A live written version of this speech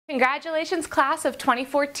Congratulations, class of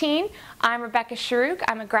 2014. I'm Rebecca Charuk.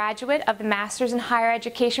 I'm a graduate of the Master's in Higher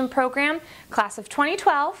Education program, class of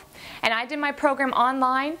 2012, and I did my program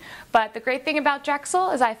online, but the great thing about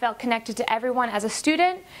Drexel is I felt connected to everyone as a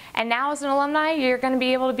student, and now as an alumni, you're going to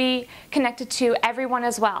be able to be connected to everyone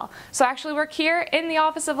as well. So I actually work here in the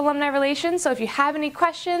Office of Alumni Relations, so if you have any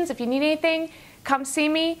questions, if you need anything, come see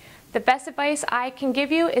me. The best advice I can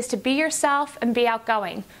give you is to be yourself and be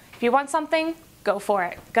outgoing. If you want something, go for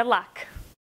it. Good luck.